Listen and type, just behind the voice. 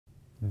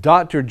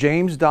Dr.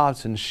 James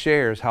Dobson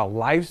shares how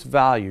life's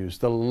values,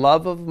 the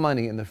love of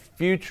money, and the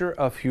future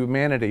of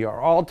humanity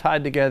are all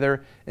tied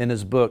together in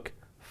his book,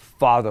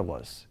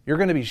 Fatherless. You're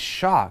going to be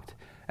shocked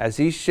as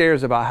he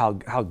shares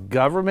about how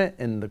government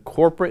and the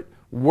corporate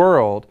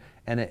world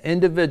and an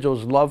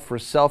individual's love for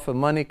self and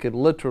money could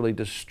literally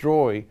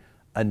destroy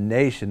a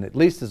nation, at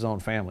least his own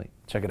family.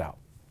 Check it out.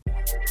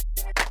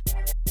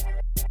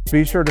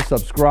 Be sure to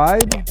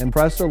subscribe and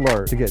press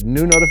alert to get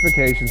new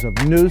notifications of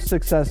new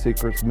success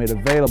secrets made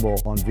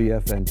available on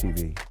VFN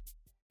TV.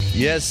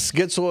 Yes,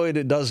 schizoid,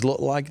 it does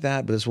look like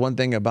that, but there's one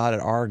thing about it.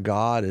 Our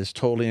God is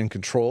totally in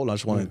control. And I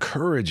just want to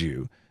encourage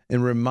you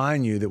and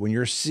remind you that when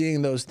you're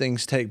seeing those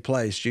things take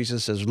place,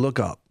 Jesus says, look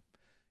up.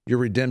 Your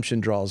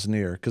redemption draws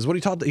near. Because what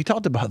he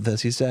talked about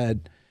this. He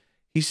said,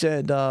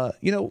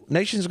 you know,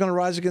 nation's going to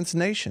rise against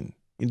nation.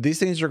 These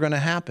things are going to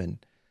happen.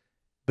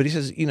 But he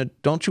says, you know,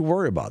 don't you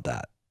worry about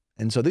that.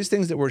 And so these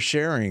things that we're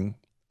sharing,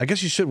 I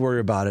guess you should worry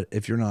about it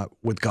if you're not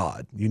with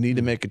God. You need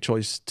to make a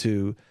choice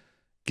to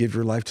give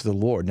your life to the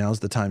Lord.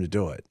 Now's the time to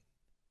do it.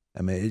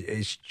 I mean,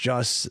 it's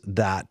just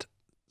that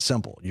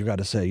simple. You got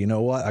to say, you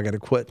know what? I got to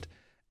quit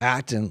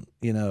acting,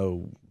 you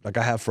know, like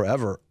I have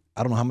forever.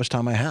 I don't know how much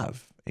time I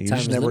have. You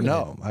just never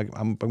know.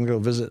 I'm going to go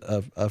visit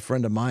a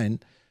friend of mine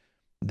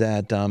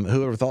that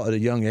whoever thought at a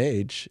young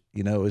age,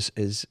 you know,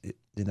 is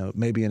you know,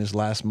 maybe in his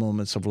last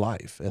moments of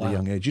life at a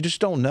young age. You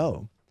just don't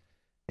know.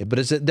 But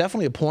it's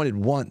definitely appointed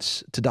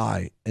once to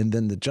die and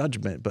then the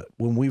judgment. But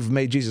when we've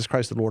made Jesus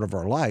Christ the Lord of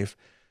our life,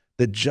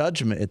 the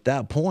judgment at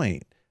that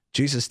point,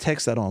 Jesus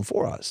takes that on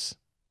for us.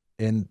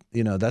 And,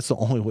 you know, that's the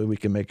only way we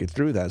can make it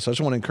through that. So I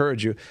just want to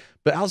encourage you.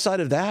 But outside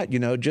of that, you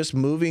know, just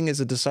moving as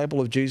a disciple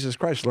of Jesus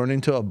Christ,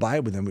 learning to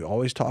abide with him. We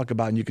always talk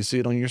about, and you can see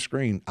it on your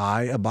screen,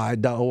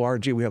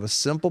 iabide.org. We have a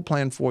simple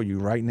plan for you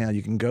right now.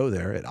 You can go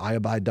there at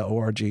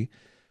iabide.org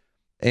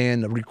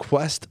and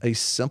request a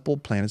simple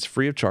plan. It's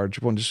free of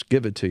charge. We'll just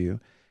give it to you.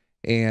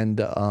 And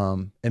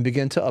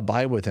begin to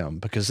abide with him,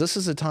 because this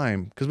is a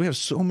time, because we have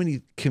so many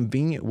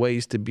convenient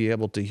ways to be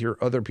able to hear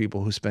other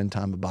people who spend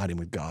time abiding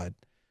with God.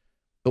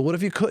 But what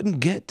if you couldn't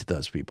get to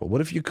those people?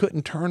 What if you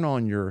couldn't turn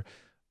on your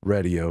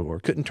radio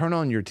or couldn't turn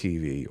on your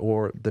TV,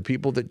 or the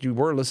people that you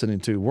were listening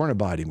to weren't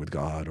abiding with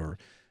God, or,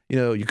 you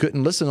know, you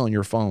couldn't listen on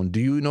your phone? Do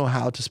you know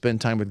how to spend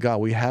time with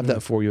God? We have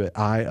that for you at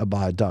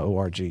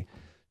iabide.org.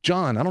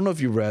 John, I don't know if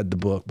you read the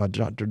book by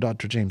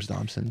Dr. James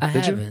Dobson. I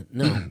haven't,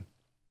 no.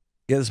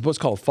 Yeah, this book's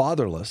called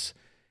Fatherless,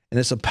 and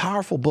it's a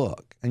powerful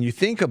book. And you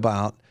think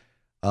about,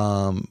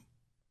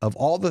 of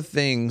all the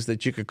things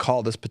that you could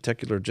call this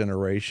particular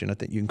generation, I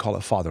think you can call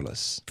it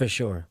fatherless. For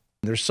sure.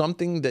 There's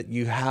something that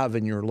you have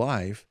in your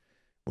life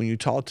when you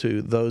talk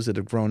to those that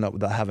have grown up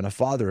without having a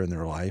father in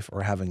their life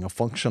or having a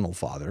functional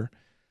father,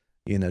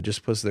 you know,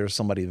 just because there's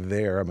somebody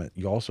there. I mean,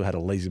 you also had a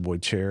lazy boy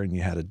chair and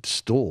you had a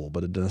stool,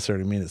 but it doesn't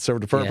necessarily mean it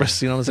served a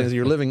purpose. Yeah. You know what I'm saying? So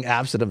you're living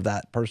absent of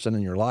that person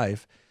in your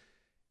life.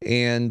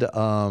 And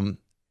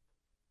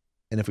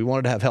if we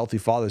wanted to have healthy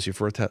fathers, you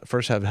first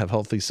have to have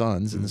healthy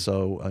sons. And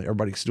so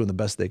everybody's doing the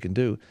best they can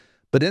do.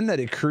 But in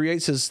that, it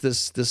creates this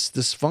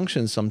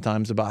dysfunction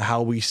sometimes about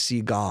how we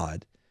see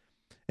God.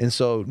 And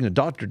so, you know,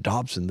 Dr.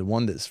 Dobson, the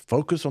one that's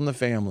focused on the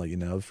family, you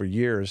know, for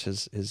years,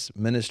 his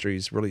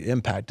ministries really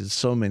impacted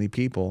so many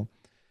people.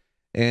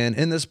 And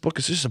in this book,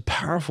 it's just a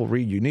powerful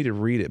read. You need to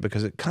read it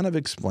because it kind of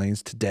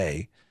explains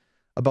today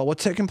about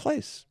what's taking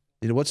place.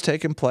 You know, what's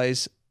taking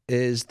place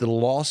is the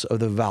loss of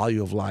the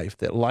value of life,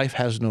 that life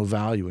has no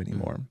value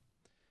anymore.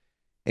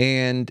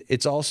 And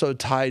it's also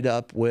tied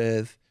up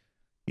with,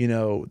 you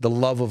know, the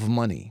love of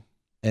money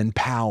and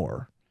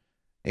power.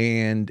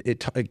 And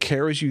it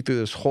carries you through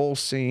this whole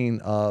scene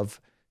of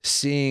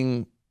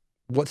seeing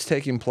what's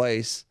taking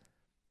place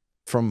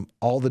from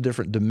all the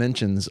different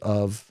dimensions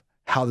of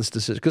how this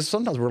decision, because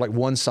sometimes we're like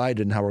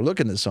one-sided in how we're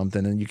looking at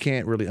something and you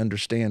can't really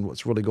understand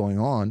what's really going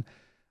on.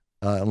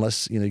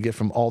 Unless, you know, you get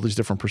from all these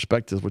different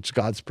perspectives, which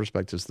God's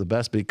perspective is the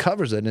best. But he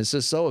covers it, and it's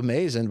just so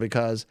amazing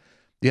because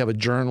you have a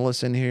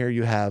journalist in here.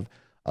 You have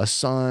a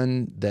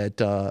son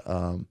that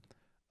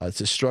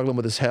is struggling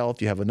with his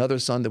health. You have another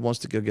son that wants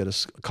to go get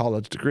a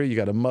college degree. You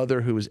got a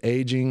mother who is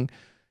aging.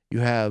 You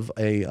have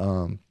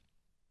a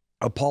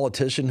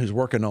politician who's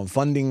working on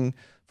funding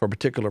for a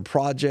particular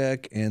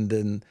project,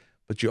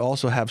 but you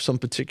also have some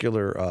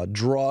particular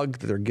drug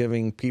that they're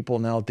giving people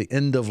now at the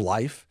end of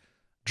life.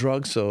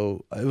 Drugs.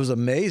 So it was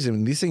amazing.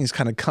 When these things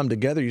kind of come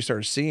together, you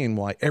start seeing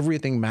why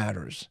everything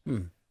matters.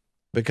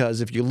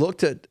 Because if you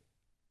looked at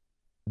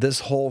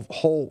this whole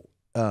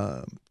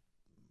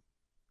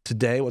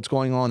today, what's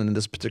going on in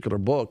this particular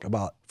book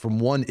about from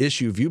one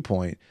issue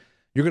viewpoint,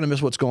 you're going to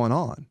miss what's going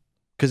on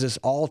because it's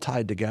all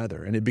tied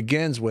together. And it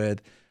begins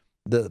with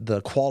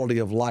the quality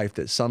of life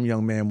that some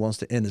young man wants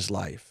to end his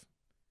life.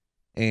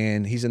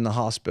 And he's in the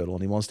hospital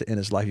and he wants to end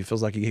his life. He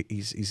feels like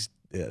he's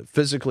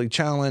physically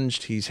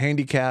challenged. He's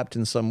handicapped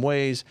in some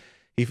ways.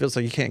 He feels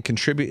like he can't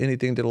contribute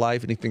anything to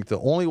life. And he thinks the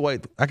only way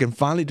I can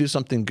finally do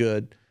something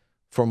good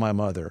for my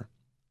mother,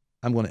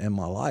 I'm going to end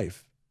my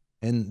life.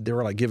 And they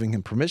were like giving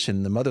him permission.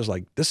 And the mother's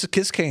like,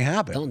 this can't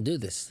happen. Don't do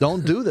this.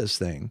 Don't do this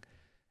thing.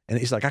 And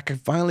he's like, I can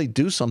finally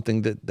do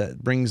something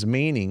that brings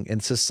meaning.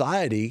 And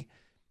society,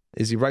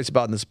 as he writes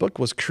about in this book,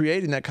 was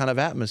creating that kind of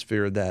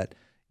atmosphere that,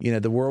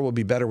 the world will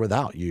be better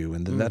without you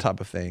and that type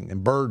of thing,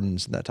 and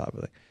burdens and that type of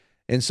thing.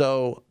 And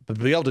so, but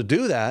to be able to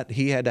do that,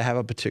 he had to have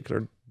a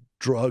particular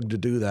drug to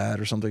do that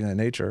or something of that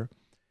nature.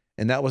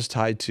 And that was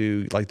tied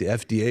to like the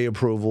FDA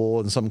approval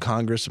and some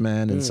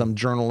congressman and some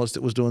journalist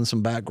that was doing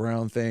some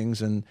background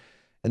things. And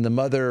the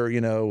mother,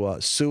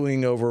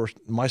 suing over,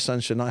 my son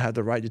should not have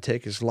the right to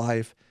take his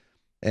life.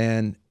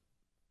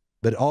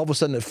 But all of a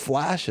sudden it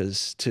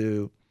flashes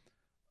to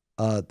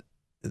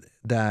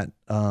that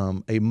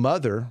a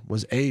mother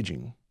was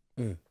aging,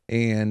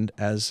 and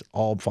as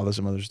all fathers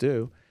and mothers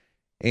do,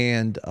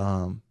 and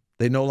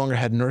they no longer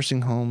had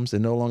nursing homes. They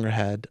no longer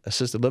had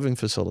assisted living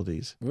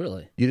facilities.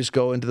 Really? You just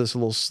go into this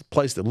little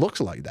place that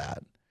looks like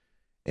that,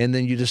 and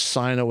then you just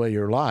sign away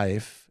your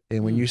life.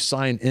 And when you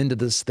sign into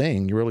this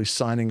thing, you're really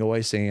signing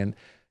away saying,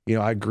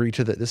 I agree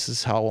to that. This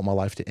is how I want my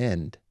life to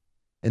end.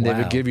 And they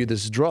would give you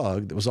this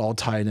drug that was all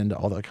tied into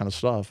all that kind of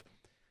stuff.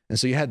 And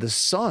so you had this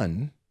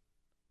son.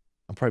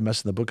 I'm probably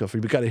messing the book up for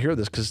you, but you got to hear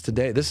this, because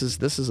today, this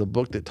is a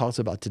book that talks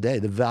about today,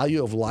 the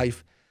value of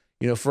life.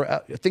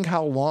 Think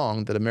how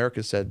long that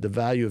America said the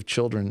value of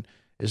children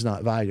is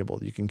not valuable.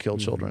 You can kill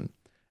children.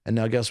 And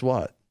now guess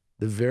what?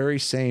 The very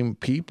same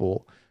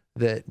people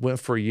that went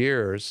for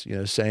years,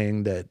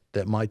 saying that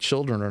my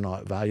children are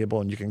not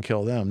valuable and you can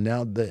kill them,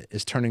 now that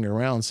is turning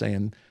around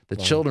saying the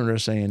children are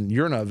saying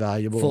you're not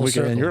valuable and we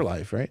can end your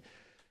life, right?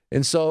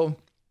 And so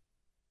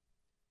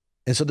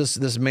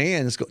this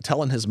man is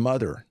telling his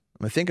mother.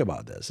 I mean, think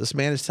about this. This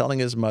man is telling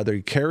his mother.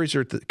 He carries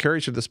her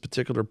to this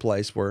particular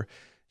place where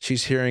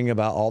she's hearing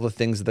about all the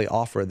things that they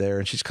offer there,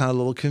 and she's kind of a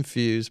little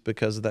confused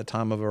because of that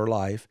time of her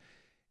life.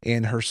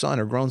 And her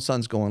grown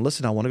son's going,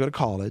 listen, I want to go to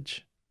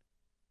college.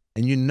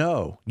 And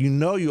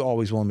you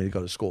always wanted me to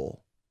go to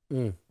school.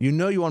 You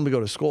wanted me to go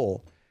to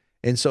school.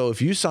 And so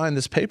if you sign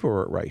this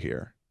paperwork right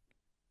here,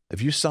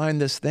 if you sign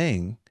this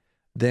thing,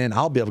 then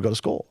I'll be able to go to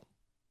school.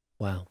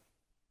 Wow.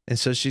 And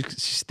so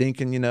she's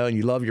thinking, and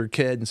you love your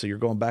kid. And so you're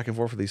going back and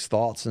forth with these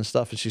thoughts and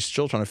stuff. And she's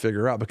still trying to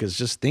figure out, because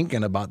just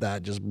thinking about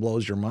that just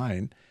blows your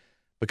mind.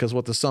 Because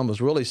what the son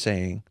was really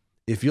saying,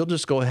 if you'll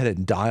just go ahead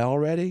and die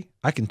already,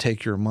 I can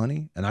take your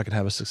money and I can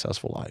have a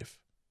successful life.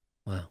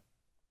 Wow.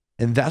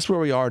 And that's where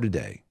we are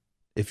today.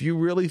 If you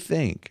really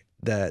think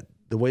that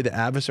the way the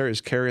adversary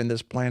is carrying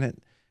this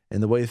planet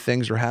and the way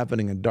things are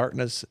happening in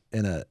darkness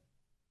in a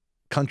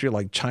country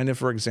like China,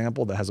 for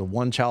example, that has a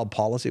one-child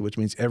policy, which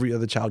means every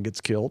other child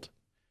gets killed,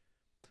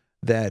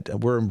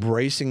 that we're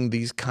embracing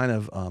these kind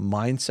of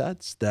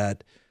mindsets,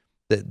 that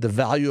the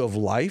value of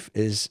life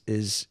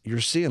is you're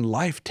seeing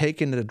life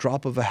taken at a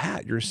drop of a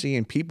hat. You're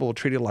seeing people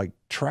treated like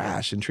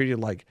trash and treated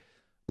like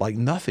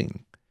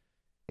nothing.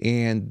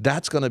 And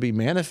that's going to be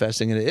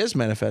manifesting, and it is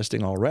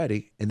manifesting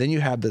already. And then you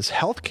have this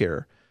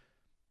healthcare,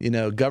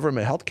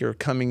 government healthcare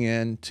coming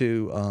in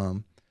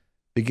to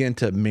begin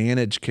to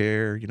manage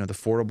care, the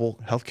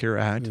Affordable Health Care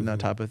Act and that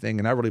type of thing.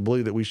 And I really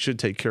believe that we should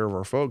take care of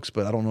our folks,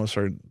 but I don't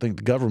necessarily think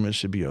the government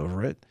should be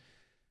over it.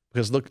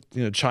 Because look,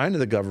 China,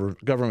 the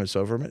government's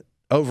over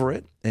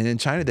it. And in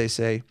China, they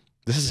say,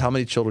 this is how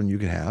many children you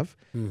can have.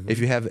 If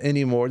you have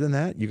any more than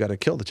that, you got to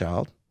kill the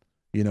child,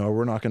 or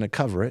we're not going to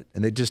cover it.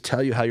 And they just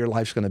tell you how your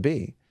life's going to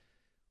be.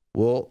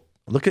 Well,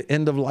 look at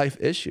end of life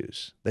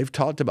issues. They've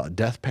talked about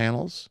death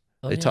panels.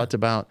 They talked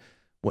about,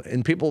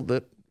 and people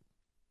that,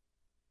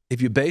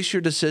 if you base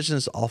your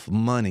decisions off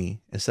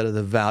money instead of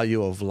the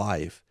value of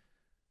life,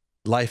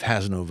 life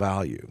has no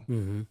value.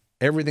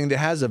 Everything that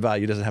has a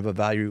value doesn't have a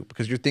value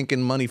because you're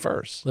thinking money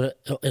first. But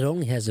it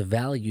only has a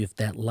value if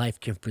that life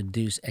can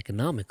produce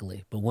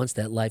economically. But once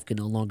that life can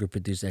no longer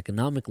produce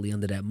economically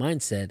under that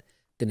mindset,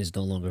 then it's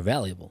no longer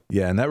valuable.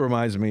 Yeah, and that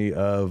reminds me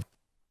of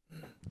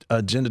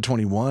Agenda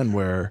 21,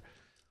 where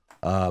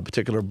a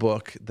particular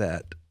book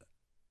that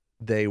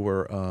they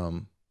were,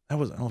 that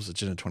was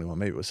Agenda 21,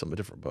 maybe it was some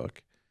different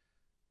book.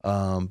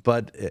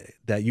 But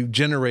that you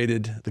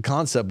generated, the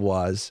concept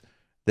was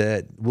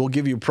that we'll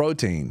give you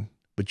protein,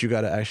 but you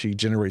got to actually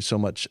generate so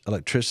much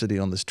electricity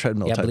on this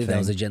treadmill type thing. I believe that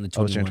was Agenda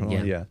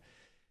 21. Yeah.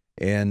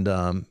 And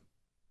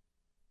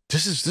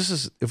this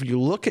is if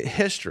you look at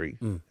history,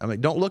 I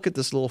mean, don't look at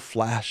this little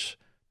flash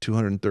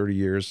 230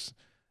 years,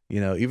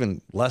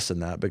 even less than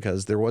that,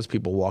 because there was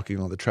people walking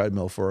on the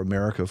treadmill for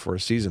America for a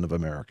season of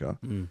America,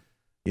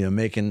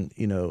 making,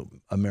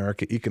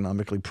 America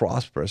economically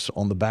prosperous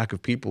on the back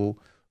of people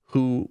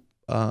who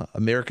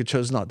America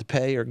chose not to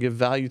pay or give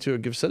value to or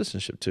give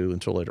citizenship to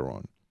until later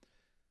on.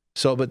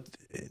 So, but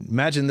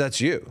imagine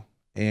that's you.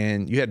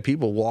 And you had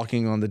people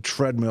walking on the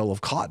treadmill of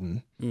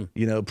cotton,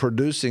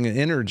 producing an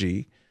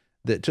energy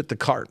that took the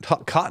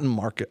cotton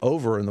market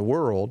over in the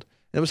world.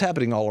 It was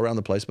happening all around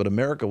the place, but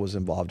America was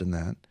involved in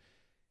that.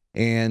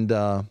 And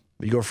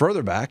you go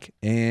further back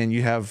and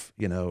you have,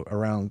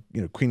 around,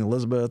 Queen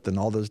Elizabeth and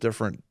all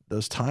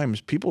those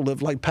times, people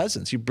lived like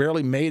peasants. You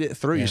barely made it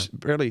through. Yeah. You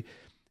barely,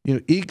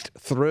 eked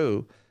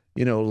through,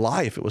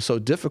 life. It was so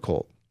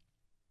difficult.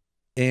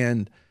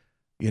 And,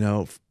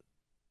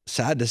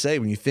 sad to say,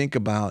 when you think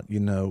about,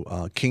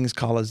 King's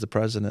College, the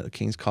president of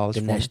King's College,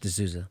 Dinesh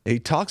D'Souza. he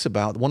talks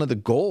about one of the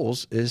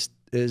goals is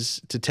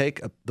to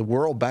take the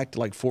world back to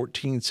like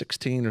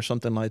 1416 or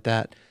something like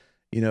that,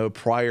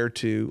 prior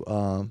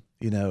to,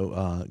 to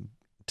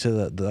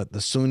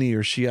the Sunni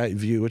or Shiite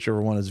view,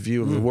 whichever one is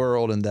view of the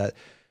world, and that,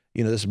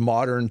 this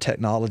modern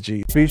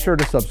technology. Be sure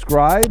to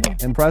subscribe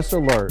and press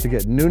alert to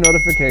get new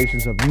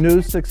notifications of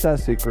new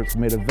success secrets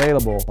made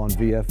available on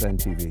VFN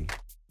TV.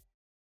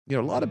 A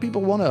lot of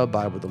people want to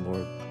abide with the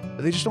Lord,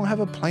 but they just don't have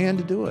a plan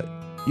to do it.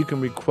 You can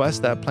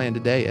request that plan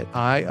today at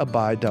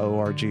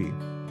iabide.org.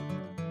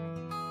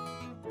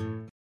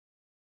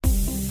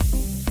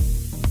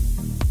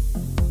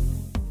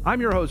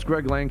 I'm your host,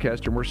 Greg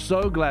Lancaster, and we're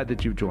so glad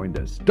that you've joined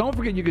us. Don't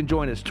forget you can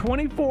join us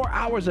 24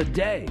 hours a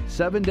day,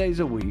 7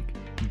 days a week.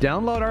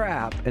 Download our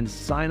app and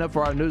sign up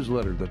for our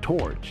newsletter, The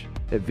Torch,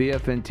 at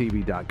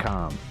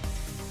vfntv.com.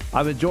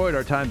 I've enjoyed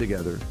our time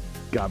together.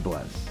 God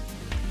bless.